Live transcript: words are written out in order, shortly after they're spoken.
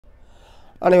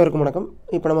அனைவருக்கும் வணக்கம்.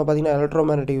 இப்போ நம்ம பார்த்தீங்கன்னா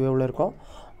எலக்ட்ரோமேக்னெட்டிக் வேவ்ல இருக்கோம்.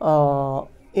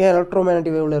 ஏன்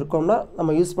எலக்ட்ரோமேக்னெட்டிக் வேவ்ல இருக்கோம்னா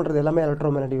நம்ம யூஸ் பண்ணுறது எல்லாமே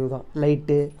எலக்ட்ரோமேக்னெட்டிக் வேவ் தான்.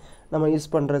 லைட்டு, நம்ம யூஸ்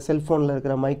பண்ணுற செல்ஃபோனில்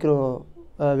இருக்கிற மைக்ரோ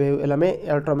வேவ் எல்லாமே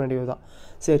எலக்ட்ரோமேக்னெட்டிக் வேவ் தான்.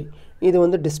 சரி, இது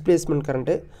வந்து டிஸ்பிளேஸ்மெண்ட்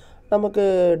கரண்ட்டு. நமக்கு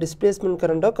displacement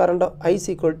கரண்டோ ice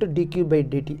equal to டிக்யூ by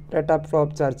DD, rate of flow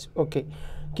of charge. Okay,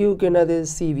 கியூக்கு என்னது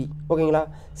சிவி. ஓகேங்களா,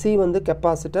 சி வந்து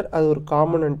கெப்பாசிட்டர், அது ஒரு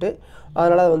காம்பனண்ட்டு.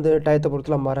 அதனால் அது வந்து டயத்தை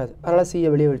பொறுத்துலாம் மாறாது. அதனால்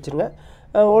சியை வெளியே வச்சுருங்க.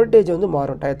 வோல்டேஜ் வந்து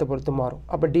மாறும், டயத்தை பொறுத்து மாறும்.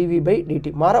 அப்போ டிவி பை டிடி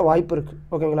மாற வாய்ப்பு இருக்குது.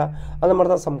 ஓகேங்களா, அந்த மாதிரி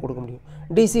தான் சம் கொடுக்க முடியும்.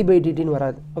 டிசி பை டிடின்னு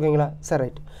வராது. ஓகேங்களா, சரி,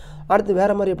 ரைட். அடுத்து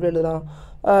வேறு மாதிரி எப்படி எழுதலாம்?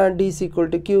 டிசி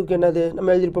ஈக்குவல் டு கியூக்கு என்னது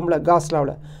நம்ம எழுதிருப்போம்ல cos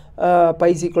லாவில்,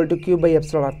 wise equal to Q pi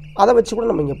epsilon not. அதை வச்சு கூட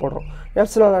நம்ம இங்கே போடுறோம்.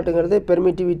 எப்சிலான் நாட்டுங்கிறது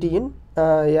பெர்மிட்டிவிட்டி இன்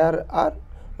ஏர் ஆர்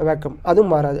வேக்கம்,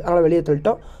 அதுவும் மாறாது. அதனால் வெளியே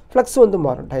தள்ளிட்டோம். ஃப்ளக்ஸ் வந்து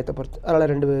மாறும் டயத்தை பொறுத்து. அதனால்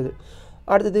ரெண்டு இது.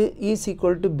 அடுத்தது ஈஸ்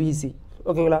ஈக்குவல் டு பிசி.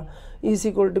 ஓகேங்களா, ஈஸ்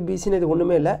ஈக்குவல் டு பிசின்னு இது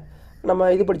ஒன்றுமே இல்லை. நம்ம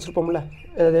இது படிச்சிருப்போம்ல,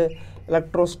 அதாவது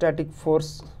electrostatic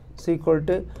force equal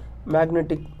to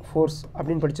magnetic force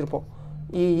அப்படின்னு படிச்சிருப்போம்.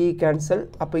 E cancel.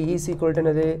 அப்போ ஈஸ் ஈக்குவல் டு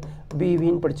என்னது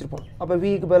பிவின்னு படிச்சிருப்போம். அப்போ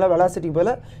விக்கு பதிலாக வெலாசிட்டிக்கு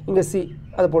பதிலாக இங்கே சி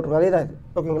அதை போட்டிருக்கோம். அதே தான் இது.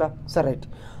 ஓகேங்களா, சரி, ரைட்.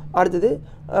 அடுத்தது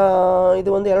இது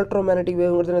வந்து எலக்ட்ரோமேக்னெட்டிக்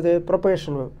வேவ்ங்கிறது என்னது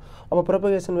ப்ரொபகேஷன் வேவ். அப்போ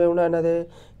ப்ரொபகேஷன் வேவ்னா என்னது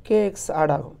கேஎக்ஸ்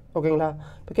ஆட் ஆகும். ஓகேங்களா,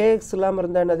 இப்போ கேஎக்ஸ் இல்லாமல்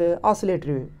இருந்தால் என்னது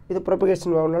ஆசிலேட்டரி வேவ். இது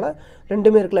ப்ரொபகேஷன் வேவ்னால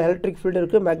ரெண்டுமே இருக்குல்ல, எலக்ட்ரிக் ஃபீல்டு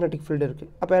இருக்குது, மேக்னெட்டிக் ஃபீல்டு இருக்குது.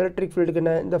 அப்போ எலக்ட்ரிக் ஃபீல்டுக்கு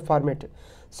என்ன இந்த ஃபார்மேட்டு.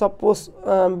 சப்போஸ்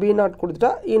பி நாட்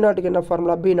கொடுத்துட்டா இ நாட்டுக்கு என்ன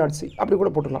ஃபார்முலா பி நாட் சி அப்படி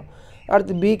கூட போட்டுக்கலாம்.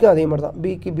 அடுத்து பிக்கு அதே மாதிரி தான்.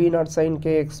 பிக்கு B not sign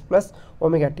kx plus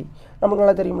omega t. நமக்கு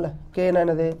நல்லா தெரியும்ல, கேனா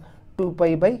என்னது 2π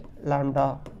பை லாம்டா,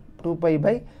 2π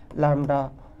பை லாம்டா.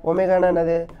 ஒமேகானா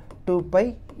என்னது 2π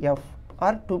எஃப்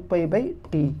ஆர் 2π பை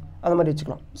டி, அந்த மாதிரி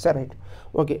வச்சுக்கலாம். சரி, ரைட்.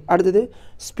 ஓகே, அடுத்தது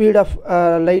speed of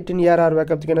light in air R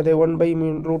வேக்கத்துக்கு என்னது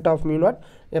 1/√μ0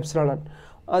 எப்சிலான் நாட்.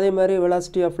 அதே மாதிரி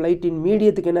வெலாசிட்டி ஆஃப் லைட் இன்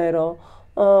மீடியத்துக்கு என்ன ஆயிரும்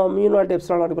μ0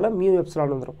 எப்சிலான் நாட்டுக்குள்ள மியூ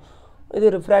எப்சிலான் வந்துடும். இது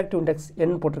ரிஃப்ராக்டிவ் இண்டெக்ஸ்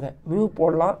என் போட்டிருக்கேன். மியூ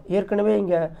போடலாம். ஏற்கனவே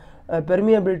இங்கே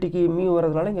பெர்மியபிலிட்டிக்கு மியூ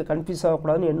வரதுனால இங்கே கன்ஃபியூஸ்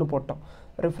ஆகக்கூடாதுன்னு எண்ணு போட்டோம்.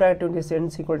 Refractive index n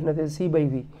equal to C by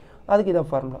we, அதுக்கு இதான்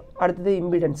ஃபார்முலா. அடுத்தது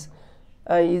impedance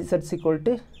Z equal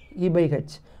to E by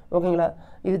H. ஓகேங்களா,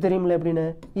 இது தெரியுமில்ல எப்படின்னு.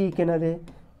 இக்கு என்னது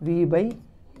வி பை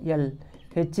எல்,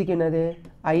 ஹெச்சுக்கு என்னது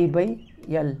ஐ பை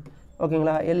எல்.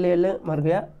 ஓகேங்களா, எல்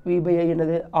மறுகையா வி பை ஐ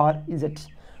என்னது ஆர் இசட்.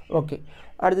 ஓகே,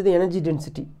 அடுத்தது energy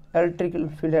density. Electrical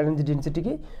field energy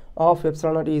டென்சிட்டிக்கு of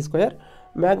epsilon not E square,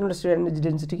 magnetic energy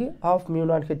டென்சிட்டிக்கு of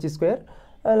μ0 H square.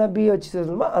 அதில் பி வச்சு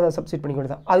சொல்லணுமா அதை சப்ஸ்டிட் பண்ணிக்க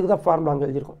வேண்டியதான். அதுக்கு தான் ஃபார்முலா அங்கே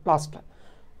எழுதியிருக்கோம் லாஸ்ட்டில்.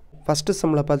 ஃபஸ்ட்டு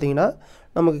சம்மில் பார்த்தீங்கன்னா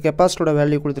நமக்கு கெப்பாசிட்டரோட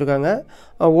வேல்யூ கொடுத்துருக்காங்க,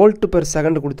 வோல்ட் பெர்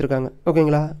செகண்ட் கொடுத்துருக்காங்க.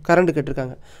 ஓகேங்களா, கரண்ட்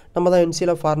கேட்டிருக்காங்க. நம்ம தான்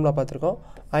என்சியில் ஃபார்முலா பார்த்துருக்கோம்.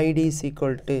 ID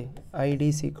equal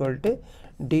to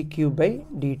டிக்யூ by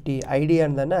DD. ஐடியாக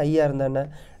இருந்தானே ஐயா இருந்தானே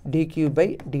டிக்யூ பை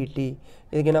டிடி.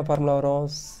 இதுக்கு என்ன ஃபார்முலா வரும்?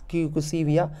 கியூக்கு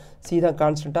சிவியா, சி தான்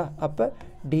கான்ஸ்டண்ட்டாக, அப்போ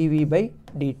டிவி பை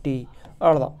டிடி.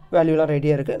 அவ்வளோதான், வேல்யூலாம்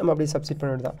ரெடியாக இருக்குது. நம்ம அப்படியே சப்ஸ்டிட்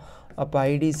பண்ண வேண்டியதான். அப்போ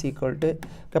ஐடி ஈக்குவல் டு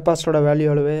கெப்பாசிட்டரோட வேல்யூ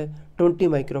எவ்வளவு 20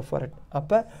 மைக்ரோஃபாரட்.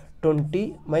 அப்போ 20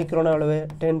 மைக்ரோனா எவ்வளவு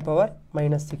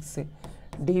 10⁻⁻6.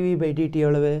 டிவி பை டிடி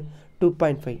எவ்வளவு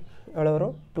 2.5. எவ்வளோ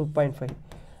வரும் 2.5.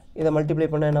 இதை மல்டிப்ளை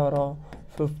பண்ணால் என்ன வரும்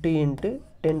 50 ×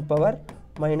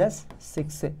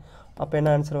 10⁻⁻6. அப்போ என்ன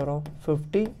ஆன்சர் வரும்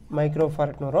 50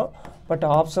 மைக்ரோஃபாரட்னு வரும். பட்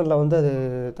ஆப்ஷனில் வந்து அது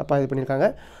தப்பாக இது பண்ணியிருக்காங்க.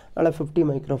 அதனால் 50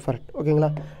 மைக்ரோஃபாரட். ஓகேங்களா,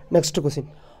 next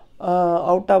question.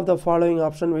 Out of the following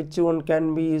option which one can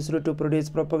be used to produce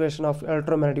propagation of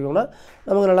electromagnetic வேவ்னா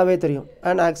நமக்கு நல்லாவே தெரியும்.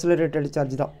 அண்ட் ஆக்சிலரேட்டட்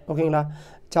சார்ஜ் தான். ஓகேங்களா,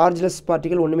 சார்ஜ்லெஸ்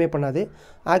பார்ட்டிகல் ஒன்றுமே பண்ணாது.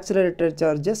 ஆக்சிலரேட்டட்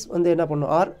சார்ஜஸ் வந்து என்ன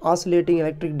பண்ணும் ஆசிலேட்டிங்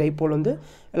எலக்ட்ரிக் டைபோல் வந்து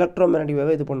எலக்ட்ரோமேக்னெட்டிக்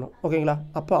வேவை இது பண்ணும். ஓகேங்களா,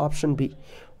 அப்போ option B.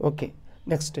 Okay,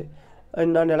 next.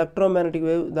 In an electromagnetic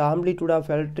wave, the amplitude of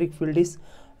electric field is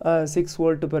 6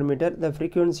 volt per meter. The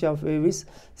frequency of wave is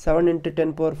 7 ×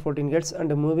 10⁻14 Hz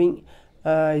and moving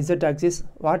z axis.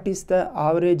 What is the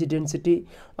average density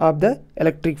of the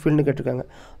electric field? கேட்டிருக்காங்க.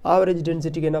 Average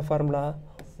density என்ன formula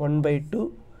 1/2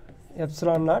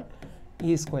 epsilon not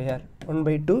E square.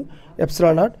 1/2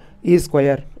 epsilon not E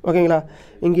square. ஓகேங்களா,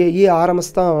 இங்கே இ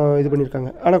RMS தான் இது பண்ணியிருக்காங்க.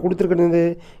 ஆனால் கொடுத்துருக்கிறது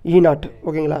இ not.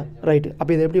 ஓகேங்களா, ரைட்டு.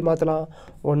 அப்போ இதை எப்படி மாற்றலாம்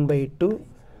 1/2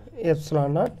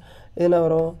 எப்சிலான் நாட். இது என்ன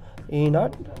வரும் இ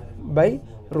நாட் பை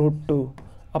 √2.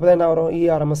 அப்போ தான் என்ன வரும் இ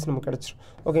ஆர்எம்எஸ் நமக்கு கிடச்சிரும்.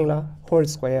 ஓகேங்களா, ஹோல்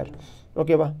ஸ்கொயர்.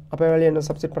 ஓகேவா, அப்போ வேலையை என்ன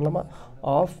சப்ஸ்டிட் பண்ணலாமா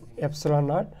of epsilon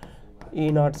not E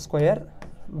naught square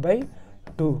by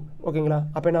 2. ஓகேங்களா,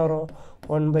 அப்போ என்ன வரும்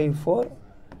 1/4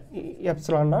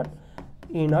 epsilon not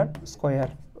E naught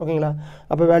square. ஓகேங்களா,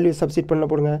 அப்போ வேல்யூ சப்ஸ்டிட் பண்ண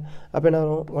போடுங்க. அப்போ என்ன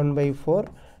வரும் 1/4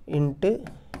 ×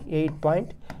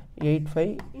 8.85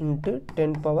 ×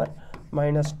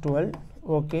 10⁻⁻12.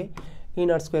 ஓகே, இ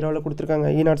நாட் ஸ்கொயர் எவ்வளோ கொடுத்துருக்காங்க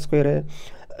இ நாட் ஸ்கொயரு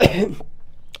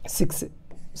 6.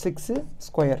 6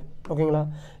 ஸ்கொயர் ஓகேங்களா.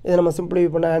 இதை நம்ம சிம்பிளிஃபை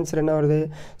பண்ண ஆன்சர் என்ன வருது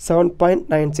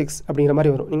 7.96 அப்படிங்கிற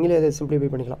மாதிரி வரும். நீங்களே இதை சிம்பிளிஃபை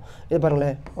பண்ணிக்கலாம். இது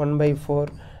பாருங்களேன் 1/4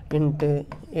 இன்ட்டு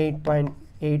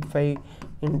 8.85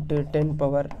 இன்ட்டு 10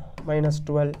 பவர்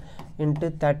 -12 இன்ட்டு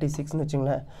 36ன்னு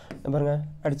வச்சுங்களேன். பாருங்கள்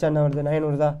அடித்தா என்ன வருது 9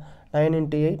 வருதா. 9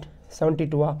 × 8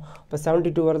 72 இப்போ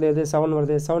 72 வருது, எது 7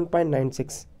 வருது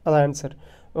 7.96 அதான் ஆன்சர்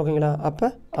ஓகேங்களா. அப்போ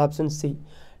ஆப்ஷன் சி.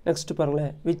 நெக்ஸ்ட்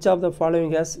பாருங்களேன் which of the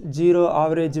following has zero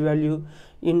average value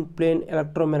in plane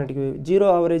electromagnetic wave. Zero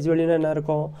average வேல்யூனா என்ன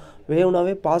இருக்கும்,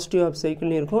 வேவ்னாவே பாசிட்டிவ் ஆஃப்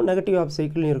சைக்கிள்லையும் இருக்கும் நெகட்டிவ் ஆஃப்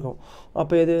சைக்கிள்லையும் இருக்கும்.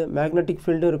 அப்போ இது மேக்னெட்டிக்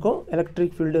ஃபீல்டும் இருக்கும்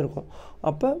எலக்ட்ரிக் ஃபீல்டும் இருக்கும்.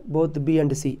 அப்போ both B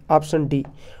and C option D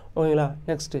ஓகேங்களா.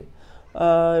 Next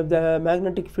the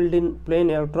magnetic field in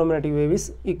plane எலக்ட்ரோமேட்டிக் waves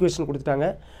equation கொடுத்துட்டாங்க.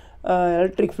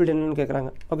 எலக்ட்ரிக் ஃபீல்டு என்னன்னு கேட்குறாங்க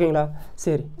ஓகேங்களா.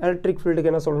 சரி எலக்ட்ரிக் ஃபீல்டுக்கு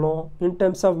என்ன சொல்லணும், இன்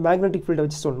டர்ம்ஸ் ஆஃப் மேக்னெட்டிக் ஃபீல்டை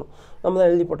வச்சு சொல்லணும். நம்ம தான்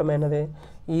எழுதி போட்டோமே என்னது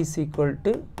இஸ் ஈக்குவல்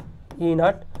டு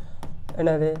E0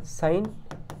 என்னது sin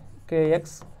kx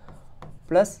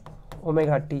plus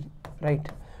omega D write.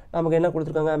 நமக்கு என்ன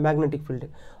கொடுத்துருக்காங்க மேக்னெட்டிக் ஃபீல்டு.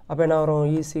 அப்போ என்ன வரும்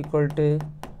is equal to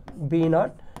B0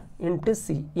 into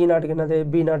C. E0க்கு என்னது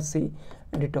B0 சி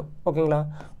டிட்டோ ஓகேங்களா.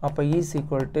 அப்போ இஸ்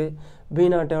ஈக்குவல் டு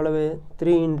B0 எவ்வளவு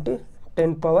 3 ×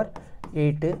 10 பவர்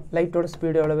 8. லைட்டோட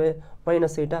ஸ்பீடு எவ்வளவு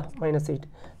 -8 -8.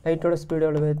 லைட்டோட ஸ்பீடு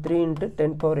எவ்வளவு 3 ×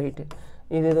 10 பவர் 8.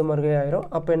 இது மறுகை ஆயிரும்.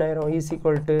 அப்போ என்ன ஆயிரும் இஸ்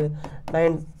ஈக்குவல் டு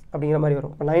 9 அப்படிங்கிற மாதிரி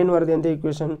வரும். இப்போ 9 வருது எந்த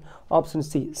ஈக்குவேஷன் ஆப்ஷன்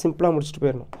சி. சிம்பிளாக முடிச்சுட்டு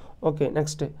போயிடணும். Okay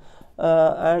next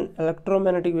and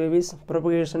electromagnetic wave is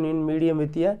propagation in medium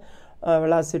with a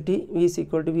velocity v is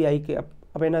equal to vi cap.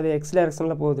 அப்போ என்ன அது எக்ஸ்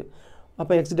டைரக்ஷனில் போகுது.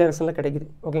 அப்போ எக்ஸ் டைரக்ஷனில் கிடைக்குது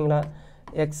ஓகேங்களா.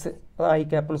 எக்ஸ் ஐ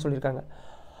கேப்னு சொல்லியிருக்காங்க.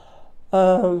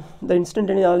 இந்த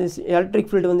இன்ஸ்டன்டேனியஸ் எலக்ட்ரிக்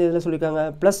ஃபீல்டு வந்து இதில் சொல்லியிருக்காங்க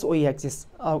ப்ளஸ் ஒய் ஆக்சிஸ்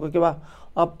ஓகேவா.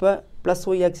 அப்போ ப்ளஸ்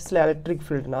ஒய் ஆக்சிஸில் எலக்ட்ரிக்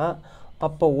ஃபீல்டுனா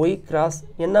அப்போ ஒய் கிராஸ்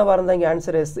என்னவாக இருந்தால் இங்கே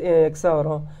ஆன்சர் எக்ஸாக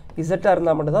வரும், இசட்டாக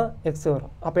இருந்தால் மட்டும்தான் எக்ஸ்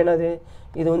வரும். அப்போ என்னது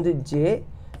இது வந்து ஜே,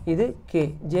 இது கே,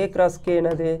 ஜே கிராஸ் கே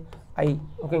என்னது ஐ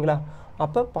ஓகேங்களா.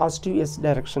 அப்போ positive S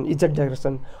direction Z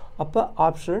direction. அப்போ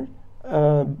optional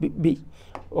B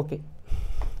okay.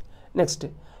 Next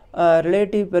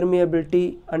relative permeability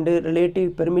and relative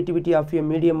permittivity of a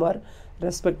medium are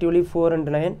respectively 4 and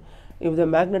 9. If the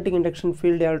magnetic induction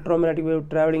field electromagnetic wave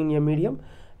traveling in a medium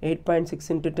 8.6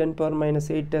 × 10 power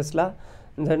 -8 Tesla,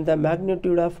 then the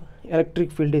magnitude of electric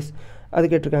field is அது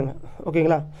கேட்டிருக்காங்க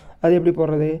ஓகேங்களா. அது எப்படி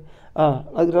போடுறது,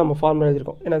 அதுக்கு நம்ம formula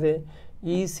எழுதியிருக்கோம் என்னது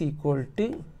is equal to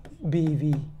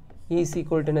PV. Is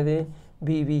equal to என்னது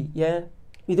பிவி. ஏன்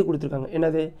இது கொடுத்துருக்காங்க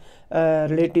என்னது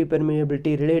ரிலேட்டிவ்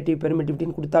பெர்மியபிலிட்டி ரிலேட்டிவ்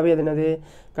பெர்மிட்டிவிட்டின்னு கொடுத்தாவே அது என்னது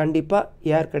கண்டிப்பாக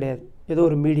ஏர் கிடையாது, ஏதோ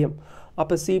ஒரு மீடியம்.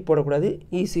 அப்போ சி போடக்கூடாது,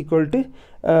 இஸ் ஈக்குவல் டு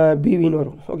பிவின்னு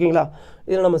வரும் ஓகேங்களா.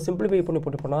 இதில் நம்ம சிம்பிளிஃபை பண்ணி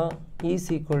போட்டு போனால் is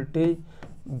equal to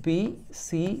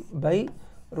PC by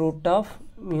root of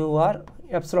mu R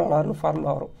epsilon ஆர்னு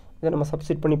formula வரும். இதை நம்ம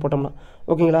சப்ஸ்டிட் பண்ணி போட்டோம்னா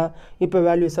ஓகேங்களா. இப்போ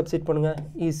வேல்யூ சப்ஸ்டிட் பண்ணுங்கள்.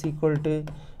 இஸ்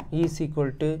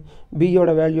ஈக்குவல் டு பியோட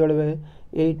வேல்யூ அளவு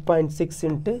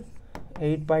 8.6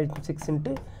 ×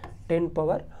 10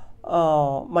 பவர்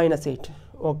 -8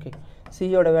 ஓகே.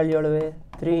 சியோட வேல்யூ அளவு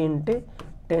 3 ×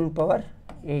 10 பவர்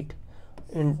 8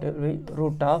 இன்ட்டு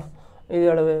ரூட் ஆஃப் இது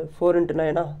அளவு 4 ×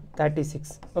 9 36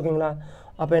 ஓகேங்களா.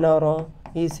 அப்போ என்ன வரும்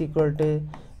இஸ் ஈக்குவல் டு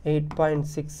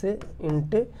 8.6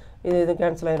 இன்ட்டு இது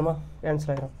கேன்சல் ஆயிருமா,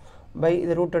 கேன்சல் ஆயிரும் பை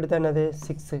இது ரூட் எடுத்தால் என்னது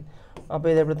 6. அப்போ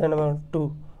இதை எடுத்தால் என்ன 2.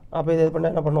 அப்போ இதை இது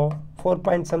பண்ணால் என்ன பண்ணுவோம் 4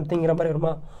 பாயிண்ட் சம்திங்கிற மாதிரி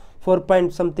வருமா. 4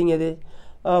 பாயிண்ட் சம்திங் எது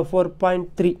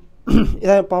 4.3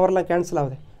 இதான் பவர்லாம் கேன்சல்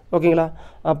ஆகுது ஓகேங்களா.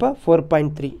 அப்போ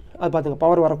 4.3 அது பார்த்துங்க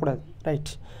பவர் வரக்கூடாது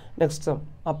ரைட். நெக்ஸ்ட் சம்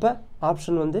அப்போ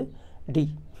ஆப்ஷன் வந்து டி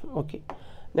ஓகே.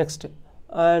 நெக்ஸ்ட்டு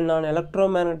நான்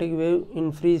electromagnetic wave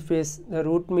in free space the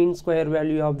root mean square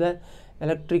value of the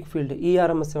electric field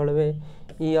இஆர்எம்எஸ் எவ்வளவு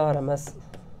இஆர்எம்எஸ்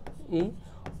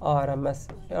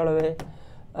எவ்வளவு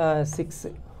 6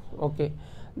 okay.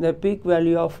 The peak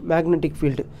value of magnetic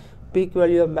field peak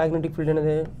value of magnetic field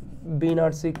என்னது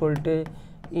B0 equal to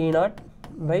E0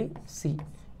 by C.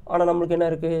 ஆனால் நம்மளுக்கு என்ன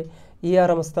இருக்குது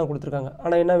இஆர்எம்எஸ் தான் கொடுத்துருக்காங்க,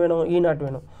 ஆனால் என்ன வேணும் E0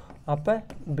 வேணும். அப்போ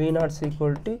B0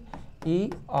 ஈக்குவல் டு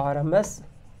இஆர்எம்எஸ்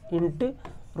இன்ட்டு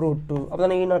 √2 அப்போ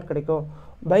தானே E0 கிடைக்கும்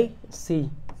பை சி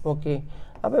ஓகே.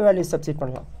 அப்போ வேல்யூ சப்ஸ்டிட்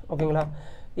பண்ணலாம் ஓகேங்களா.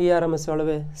 இஆர்எம்எஸ்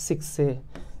எவ்வளவு 6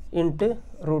 இன்ட்டு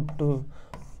 √2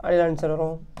 அதில் ஆன்சர்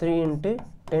வரும் 3 ×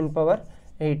 10 பவர்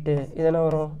 8 இதெல்லாம்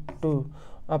வரும் 2.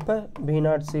 அப்போ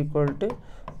B0 ஈக்குவல் டு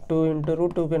 2 ×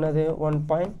 √2க்கு என்னது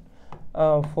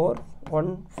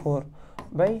 1.414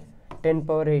 பை 10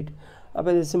 பவர் 8. அப்போ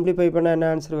இது சிம்பிளிஃபை பண்ணால் என்ன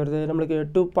ஆன்சர் வருது நம்மளுக்கு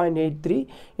 2.83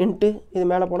 இன்ட்டு இது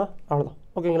மேலே போனால் அவ்வளோதான்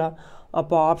ஓகேங்களா.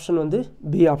 அப்போ ஆப்ஷன் வந்து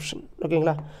பி ஆப்ஷன்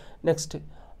ஓகேங்களா. Next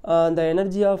the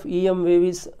energy of EM wave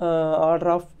is order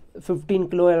of 15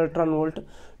 kilo electron volt.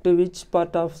 To which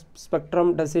part of spectrum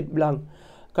does it belong?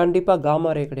 கண்டிப்பாக காமா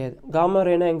ரே கிடையாது. காமா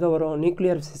ரேனா எங்கே வரும்?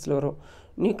 நியூக்ளியர் ஃபிசிக்ஸில் வரும்.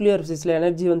 நியூக்ளியர் ஃபிசிக்ஸில்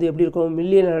எனர்ஜி வந்து எப்படி இருக்கும்?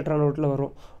 மில்லியன் எலக்ட்ரான் வோல்ட்டில்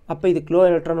வரும். அப்போ இது கிலோ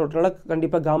எலக்ட்ரான் வோல்ட்னால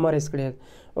கண்டிப்பாக காமா ரேஸ் கிடையாது.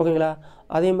 ஓகேங்களா?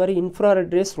 அதே மாதிரி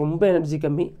இன்ஃப்ராரெட் ரேஸ் ரொம்ப எனர்ஜி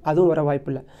கம்மி, அதுவும் வர வாய்ப்பு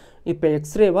இல்லை. இப்போ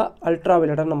எக்ஸ்ரேவா அல்ட்ரா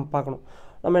வயலட்டாக நம்ம பார்க்கணும்.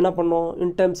 நம்ம என்ன பண்ணோம்?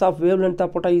 இன் டர்ம்ஸ் ஆஃப் வேவ் லென்த்தாக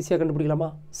போட்டால் ஈஸியாக கண்டுபிடிக்கலாமா?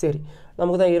 சரி,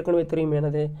 நமக்கு தான் ஏற்கனவே தெரியும்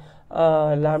என்னது,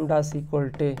 லாம்டாஸ் ஈக்குவல்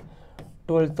டு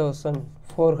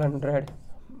 12,400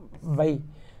 பை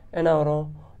என்ன வரும்?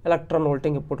 எலக்ட்ரான் வோல்ட்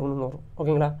இங்கே போட்டுக்கணும்னு வரும்.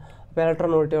 ஓகேங்களா? அப்போ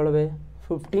எலக்ட்ரான் வோல்ட் எவ்வளவு?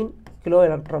 15 கிலோ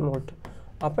எலக்ட்ரான் வோல்ட்.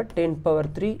 அப்போ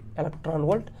 10⁻³ எலக்ட்ரான்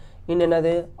வோல்ட் இன்னும்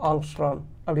என்னது? ஆங்ஸ்ட்ரான்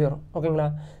அப்படி வரும். ஓகேங்களா?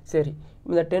 சரி,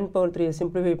 இந்த 10⁻³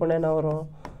 சிம்பிளிஃபை பண்ணால் என்ன வரும்?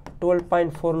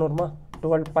 12.4 வருமா?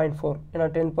 12.4 ஏன்னா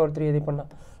 10⁻³ இது பண்ணால்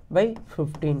பை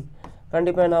 15.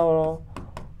 கண்டிப்பாக என்ன வரும்?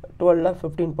 12ல்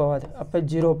 15 போகாது. அப்போ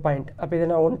 0. அப்போ இதை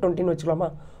நான் 120ன்னு வச்சுக்கலாமா?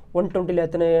 120ல்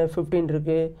எத்தனை 15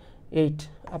 இருக்குது? 8.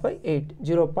 அப்போ 8,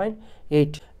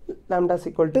 0.8. லாம்டாஸ்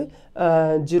ஈக்குவல் டு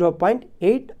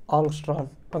 0.8 ஆங்ஸ்ட்ரான்.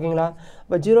 ஓகேங்களா?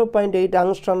 இப்போ 0.8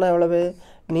 ஆங்ஸ்ட்ரான்னா எவ்வளவு?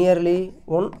 நியர்லி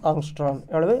 1 ஆங்ஸ்ட்ரான்.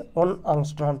 எவ்வளவு? 1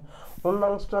 ஆங்ஸ்ட்ரான். 1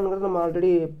 ஆங்ஸ்ட்ரான்ங்கிறது நம்ம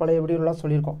ஆல்ரெடி பழைய வீடியோலாம்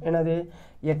சொல்லியிருக்கோம். என்னது?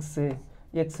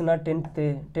 எக்ஸ்னா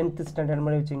 10th ஸ்டாண்டர்ட்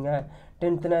மாதிரி வச்சுங்க.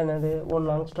 10த்னா என்னது? 1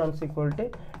 ஆங்ஸ்ட்ரான்ஸ் ஈக்குவல் டு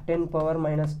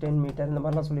 10⁻−10 மீட்டர் இந்த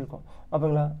மாதிரிலாம் சொல்லியிருக்கோம்.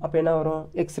 ஓகேங்களா? அப்போ என்ன வரும்?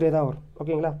 எக்ஸ்ரே தான் வரும்.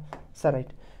 ஓகேங்களா? சரி,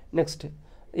 right. Next,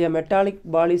 a metallic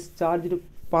ball is charged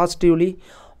positively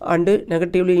and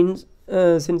negatively in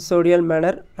sinusoidal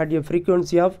manner at a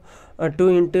frequency of 2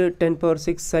 ×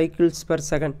 10⁶ cycles per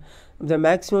second. The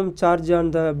maximum charge on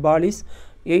the ball is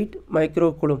 8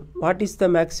 microcoulomb. What is the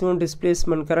maximum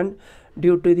displacement current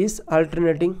due to this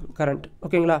alternating current?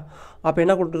 ஓகேங்களா? அப்போ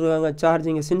என்ன கொடுத்துருக்காங்க? Charge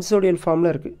இங்கே சின்சோடியல்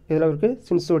ஃபார்மில் இருக்குது. இதில் இருக்குது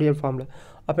சின்சோடியல் ஃபார்மில்.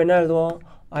 அப்போ என்ன எழுதுவோம்?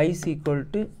 Ice equal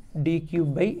to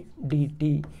dQ/dt.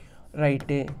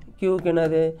 Right. கியூக்கு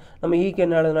என்னது? நம்ம ஈக்கு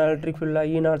என்ன எழுதுனா? எலக்ட்ரிக் ஃபீல்டில்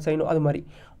E0 சைனோ அது மாதிரி.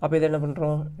 அப்போ இதை என்ன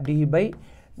பண்ணுறோம்?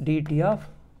 d/dt of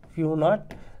Q0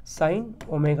 sin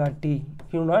ωt.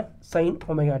 Q0 sin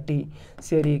ωt.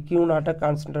 சரி, Q0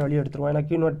 கான்ஸ்டன்ட் வேல்யூ எடுத்துருவோம், ஏன்னா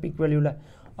Q0 பீக் வேல்யூவில்.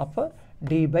 அப்போ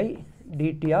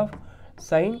d/dt ஆஃப்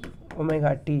sin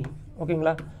ωt.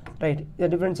 ஓகேங்களா? ரைட். இதை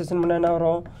டிஃப்ரென்சியேஷன் பண்ணால் என்ன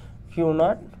வரும்?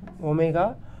 Q0 ஒமேகா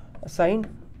சைன்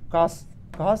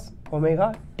காஸ்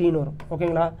ஒமேகாட்டின்னு வரும்.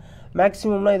 ஓகேங்களா?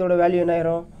 மேக்ஸிமம்னா இதோட வேல்யூ என்ன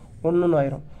ஆயிரும்? 1ன்னு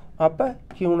ஆயிரும். அப்போ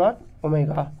Q0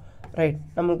 ஒமேகா. ரைட்.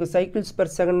 நம்மளுக்கு சைக்கிள்ஸ்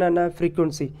பெர் செகண்ட் என்ன?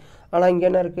 ஃப்ரீக்வன்சி. ஆனால் இங்கே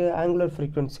என்ன இருக்குது? Angular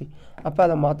frequency. அப்போ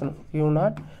அதை மாற்றணும்.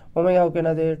 Q0 ஒமேகாவுக்கு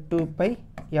என்னது?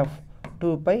 2πf.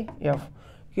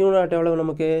 Q0 எவ்வளவு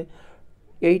நமக்கு?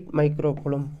 8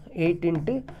 மைக்ரோகூலம். 8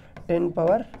 ×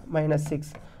 10⁻−6.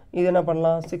 இது என்ன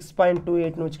பண்ணலாம்?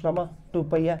 6.28ன்னு வச்சுக்கலாமா?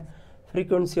 2π.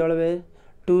 ஃப்ரீக்வன்சி எவ்வளவு?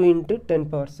 2 ×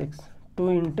 10⁻6. 2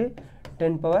 ×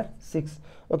 10⁻6.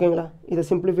 ஓகேங்களா? இதை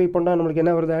சிம்பிளிஃபை பண்ணால் நம்மளுக்கு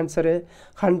என்ன வருது? ஆன்சரு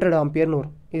 100 ஆம்பியர்னு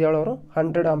வரும். இது எவ்வளோ வரும்?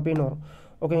 100 ஆம்பியர்னு வரும்.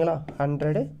 ஓகேங்களா?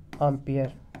 100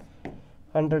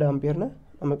 ஆம்பியர்னு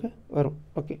நமக்கு வரும்.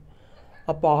 ஓகே,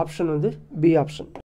 அப்போ ஆப்ஷன் வந்து பி ஆப்ஷன்.